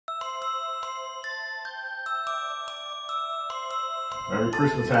Merry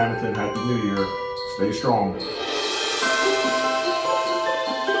Christmas, Hamilton. Happy New Year. Stay strong.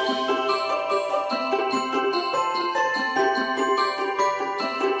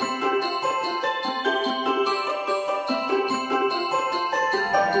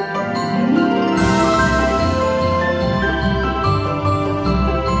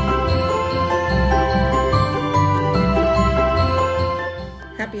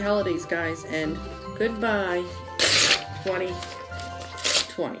 Happy holidays, guys, and goodbye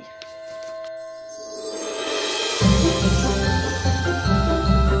 2020.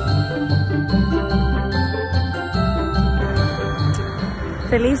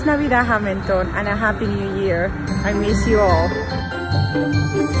 Feliz Navidad, Hamilton, and a Happy New Year. I miss you all.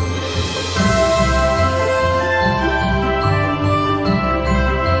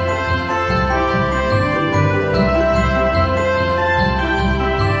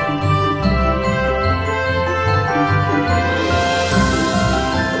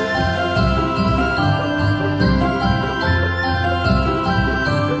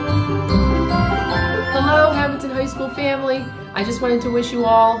 Hello, Hamilton High School family. I just wanted to wish you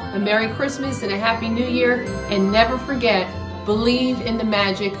all a Merry Christmas and a Happy New Year, and never forget, believe in the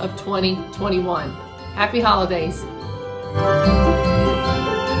magic of 2021. Happy holidays.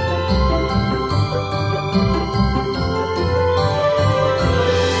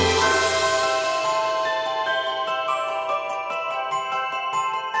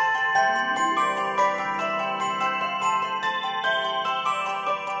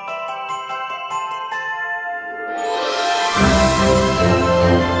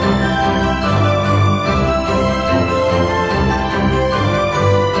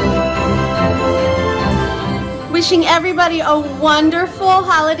 Wishing everybody a wonderful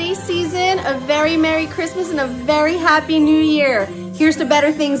holiday season, a very Merry Christmas, and a very Happy New Year. Here's to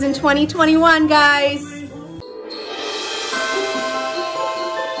better things in 2021, guys.